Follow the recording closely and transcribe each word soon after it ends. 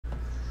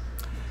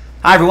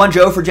Hi everyone,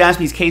 Joe for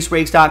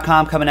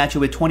JaspysCaseBreaks.com coming at you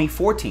with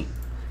 2014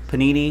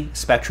 Panini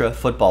Spectra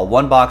Football.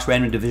 One box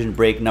random division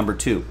break number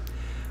 2.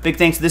 Big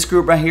thanks to this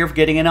group right here for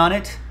getting in on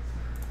it.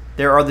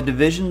 There are the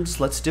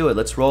divisions. Let's do it.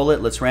 Let's roll it.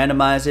 Let's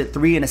randomize it.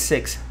 3 and a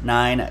 6,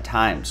 9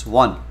 times.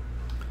 1,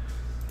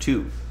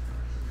 2,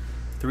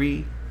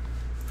 3,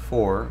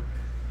 4,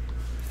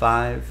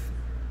 5,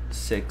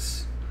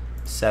 6,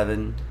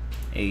 7,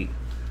 8,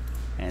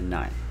 and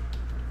 9.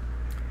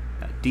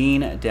 Got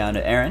Dean down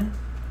to Aaron.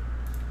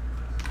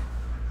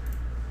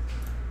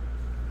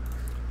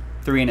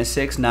 3 and a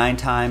 6, 9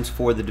 times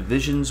for the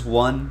divisions.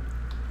 1,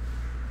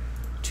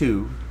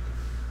 2,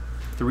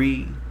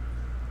 3,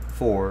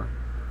 4,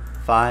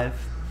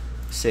 5,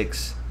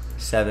 6,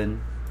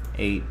 7,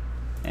 8,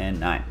 and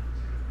 9.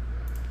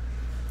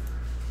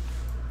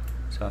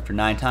 So after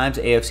 9 times,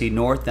 AFC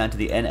North down to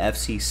the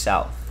NFC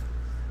South.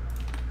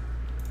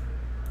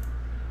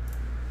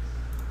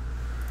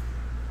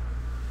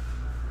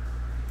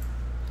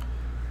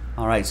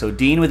 All right, so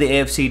Dean with the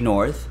AFC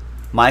North,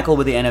 Michael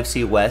with the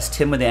NFC West,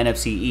 Tim with the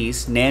NFC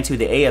East, Nancy with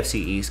the AFC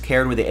East,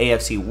 Karen with the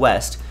AFC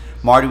West,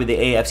 Marty with the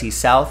AFC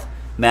South,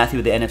 Matthew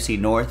with the NFC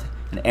North,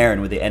 and Aaron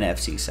with the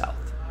NFC South.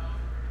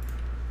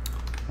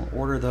 We'll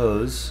order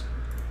those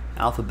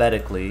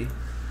alphabetically.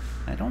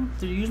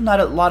 There's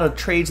not a lot of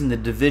trades in the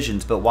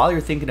divisions, but while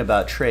you're thinking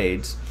about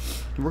trades,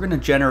 we're going to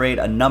generate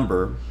a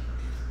number.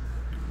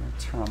 I'll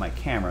turn on my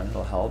camera,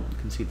 that'll help. You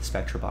can see the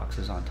Spectra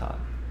boxes on top.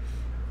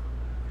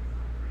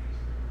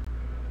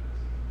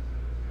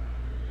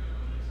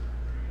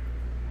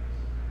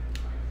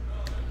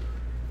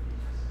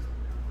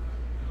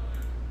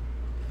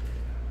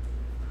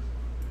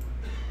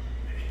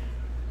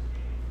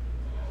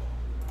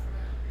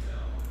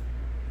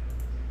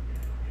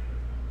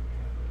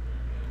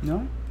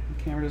 No?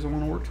 The camera doesn't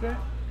want to work today?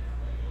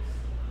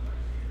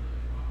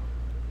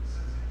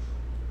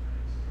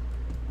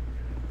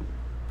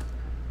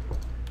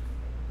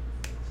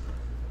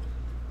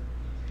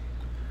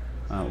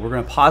 We're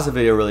going to pause the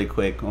video really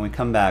quick. When we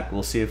come back,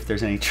 we'll see if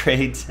there's any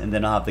trades, and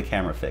then I'll have the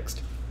camera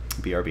fixed.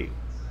 BRB.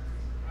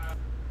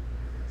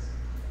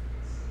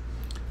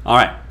 All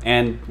right,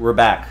 and we're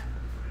back.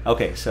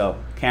 Okay,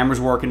 so camera's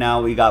working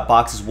now. We got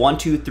boxes 1,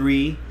 2,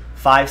 3,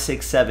 5,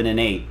 6, 7, and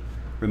 8.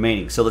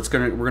 Remaining. So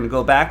we're gonna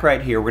go back right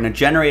here. We're gonna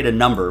generate a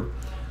number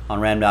on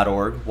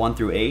random.org, 1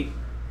 through 8,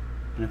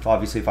 and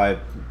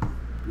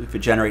if it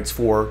generates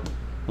 4,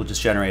 we'll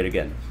just generate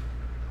again.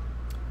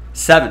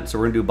 7. So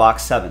we're gonna do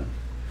box 7.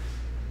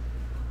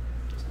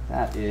 So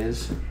that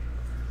is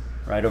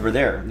right over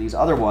there. These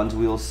other ones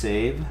we will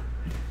save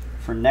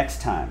for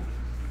next time.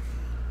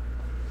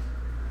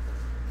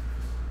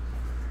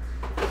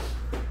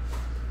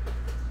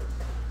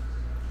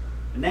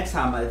 Next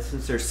time,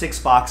 since there's 6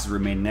 boxes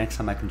remaining, next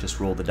time I can just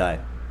roll the die.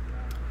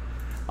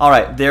 All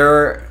right, there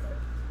are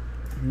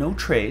no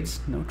trades.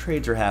 No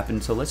trades are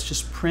happening, so let's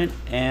just print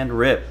and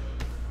rip.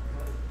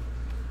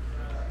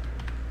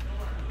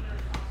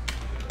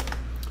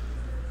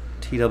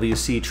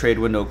 TWC trade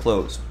window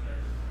closed.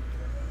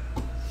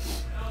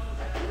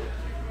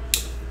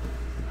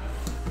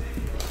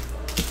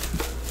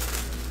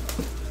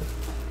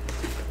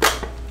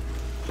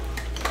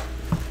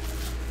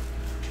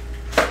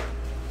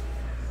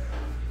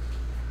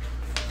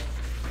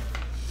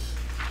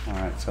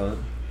 So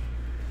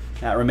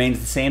that remains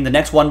the same. The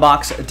next one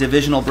box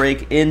divisional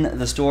break in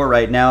the store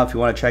right now if you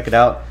want to check it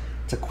out.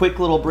 It's a quick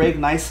little break,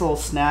 nice little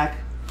snack,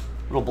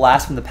 little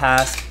blast from the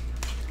past.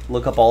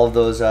 Look up all of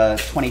those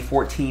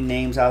 2014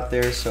 names out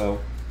there. So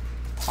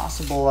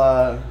possible,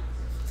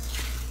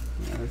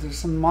 there's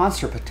some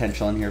monster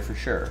potential in here for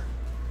sure.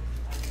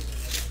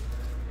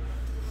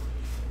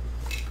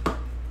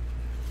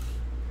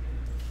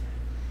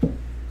 You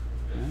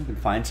can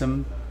find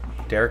some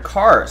Derek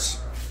Carrs.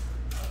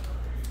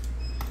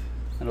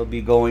 It'll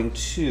be going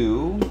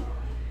to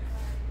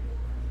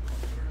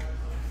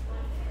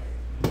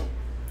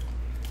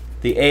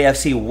the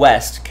AFC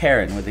West,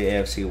 Karen with the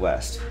AFC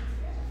West.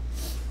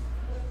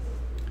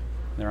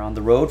 They're on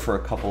the road for a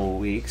couple of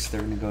weeks. They're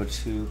going to go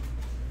to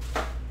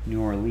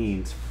New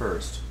Orleans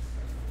first.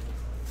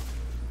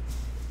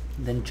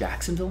 And then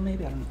Jacksonville,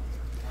 maybe? I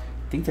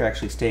think they're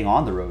actually staying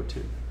on the road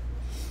too.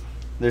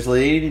 There's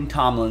Lady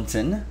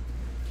Tomlinson,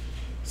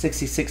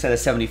 66 out of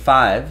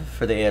 75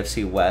 for the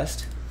AFC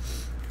West.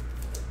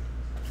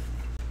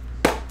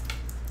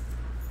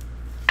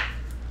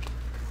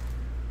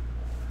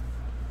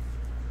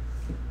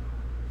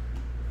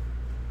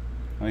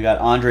 We got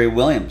Andre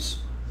Williams,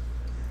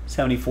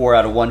 74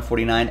 out of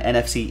 149,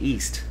 NFC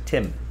East.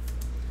 Tim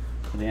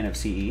for the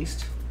NFC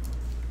East.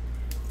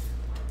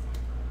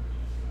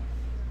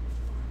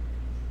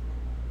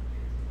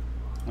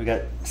 We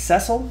got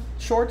Cecil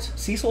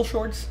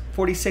Shorts,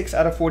 46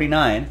 out of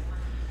 49,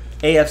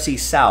 AFC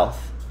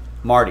South.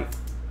 Marty.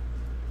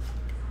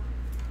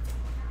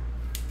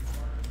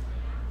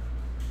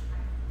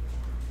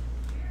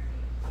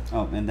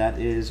 Oh, and that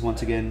is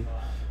once again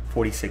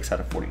 46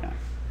 out of 49.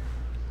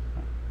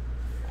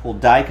 Cool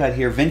die cut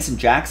here. Vincent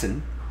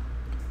Jackson,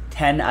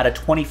 10 out of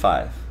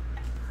 25.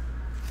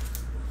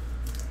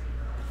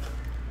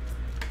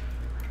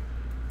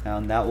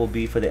 And that will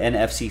be for the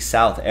NFC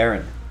South.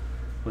 Aaron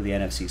with the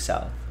NFC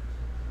South.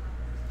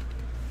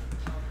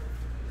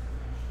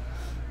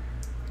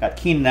 Got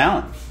Keenan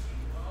Allen.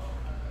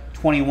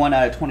 21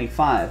 out of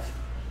 25.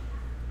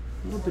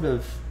 A little bit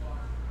of,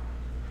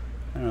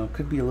 I don't know,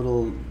 could be a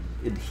little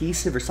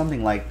adhesive or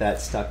something like that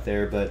stuck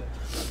there, but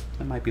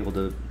I might be able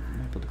to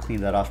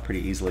clean that off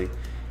pretty easily.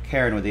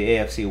 Karen with the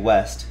AFC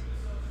West.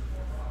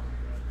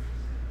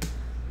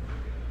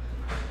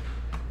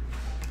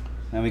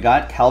 Then we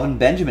got Calvin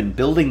Benjamin,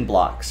 building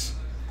blocks.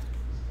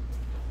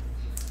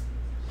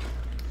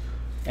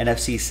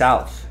 NFC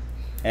South.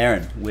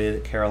 Aaron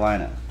with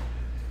Carolina.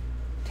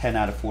 10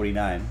 out of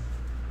 49.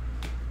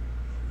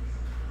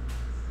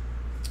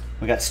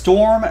 We got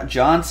Storm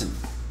Johnson,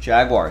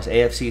 Jaguars,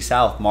 AFC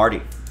South,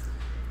 Marty.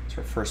 It's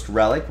our first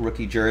relic,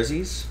 rookie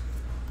jerseys.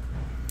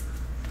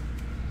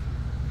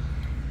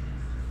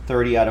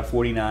 30 out of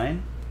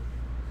 49.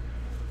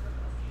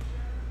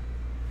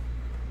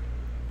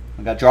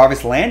 We got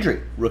Jarvis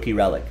Landry, rookie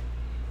relic.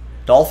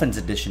 Dolphins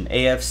edition,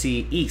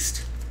 AFC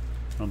East.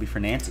 That'll be for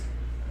Nancy.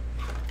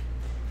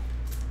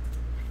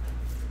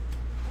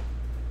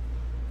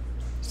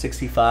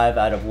 65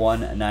 out of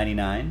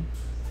 199.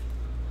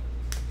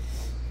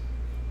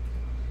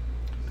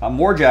 Got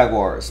more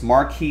Jaguars.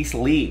 Marquise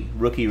Lee,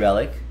 rookie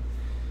relic.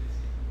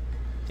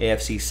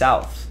 AFC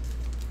South.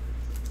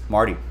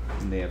 Marty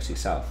in the AFC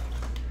South.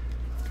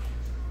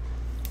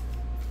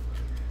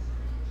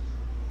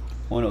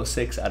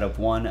 106 out of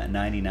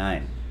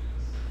 199.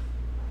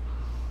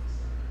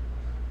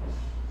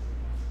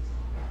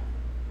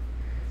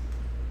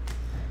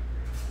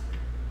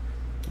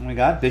 And we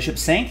got Bishop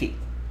Sankey,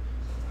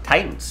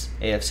 Titans,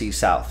 AFC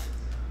South.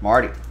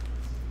 Marty.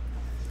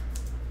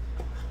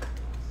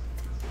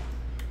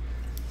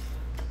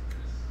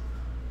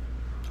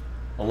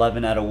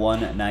 $11 out of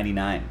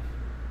 199.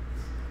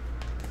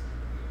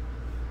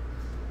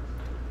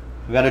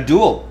 We got a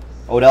duel.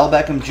 Odell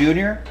Beckham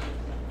Jr.,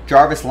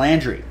 Jarvis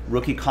Landry,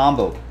 rookie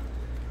combo.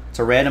 It's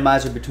a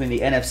randomizer between the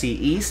NFC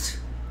East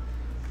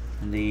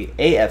and the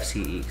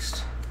AFC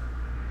East.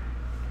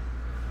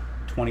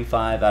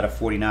 25 out of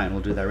 49.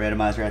 We'll do that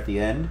randomizer at the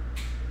end.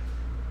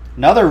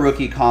 Another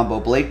rookie combo.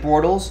 Blake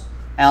Bortles,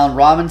 Allen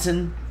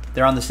Robinson.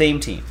 They're on the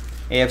same team.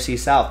 AFC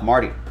South,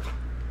 Marty.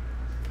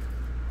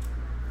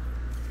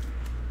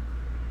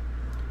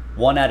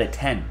 1 out of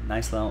 10.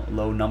 Nice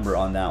low number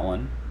on that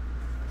one.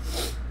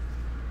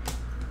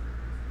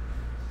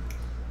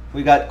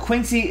 We got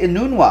Quincy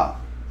Enunwa.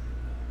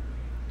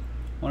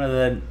 One of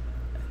the,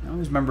 I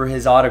always remember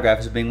his autograph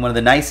as being one of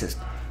the nicest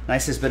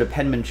bit of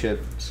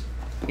penmanship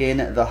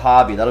in the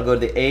hobby. That'll go to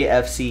the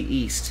AFC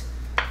East.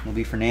 It'll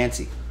be for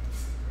Nancy.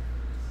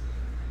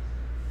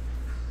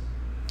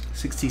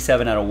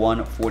 67 out of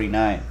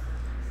 149.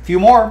 A few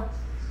more.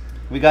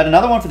 We got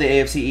another one for the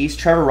AFC East.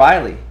 Trevor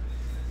Riley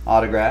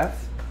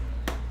autograph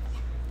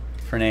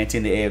for Nancy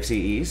in the AFC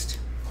East.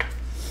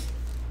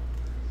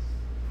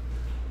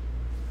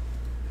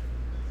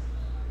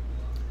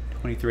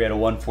 $23 out of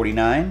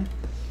 149.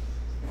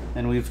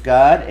 And we've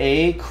got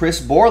a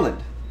Chris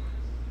Borland.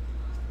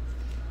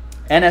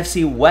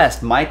 NFC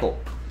West, Michael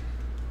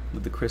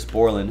with the Chris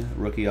Borland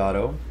rookie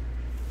auto.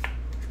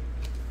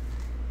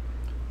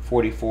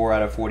 44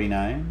 out of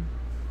 49.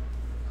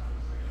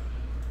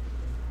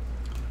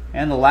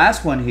 And the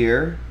last one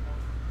here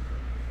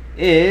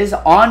is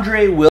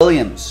Andre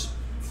Williams.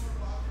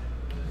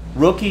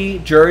 Rookie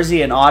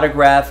jersey and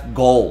autograph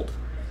gold.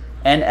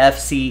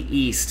 NFC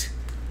East.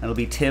 That'll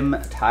be Tim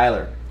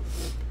Tyler.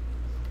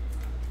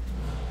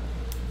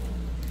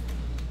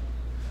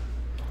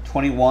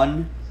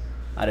 21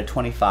 out of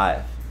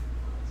 25.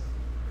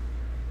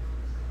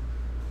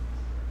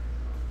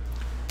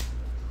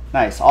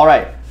 Nice. All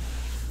right.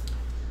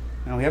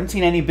 Now, we haven't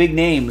seen any big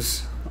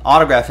names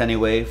autographed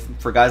anyway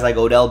for guys like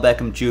Odell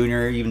Beckham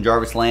Jr., even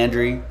Jarvis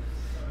Landry.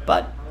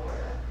 But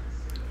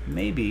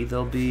maybe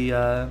they'll be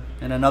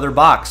in another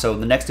box. So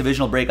the next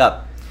division will break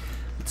up.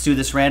 Let's do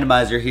this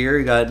randomizer here.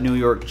 You got New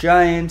York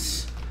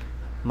Giants,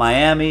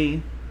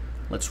 Miami.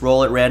 Let's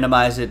roll it,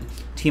 randomize it.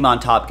 Team on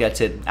top gets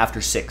it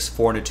after 6,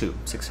 4 and a 2,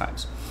 6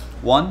 times.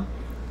 1,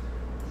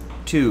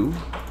 2,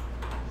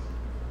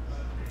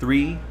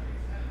 3,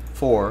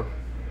 4,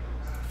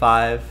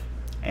 5,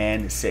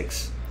 and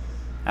 6.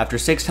 After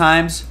 6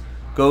 times,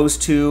 goes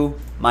to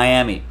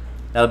Miami.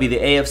 That'll be the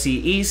AFC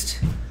East.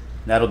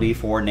 That'll be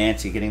for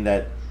Nancy, getting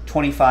that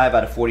 25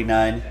 out of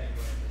 49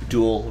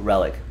 dual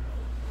relic.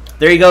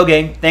 There you go,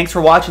 gang. Thanks for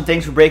watching.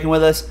 Thanks for breaking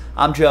with us.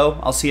 I'm Joe.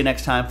 I'll see you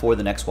next time for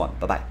the next one.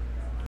 Bye-bye.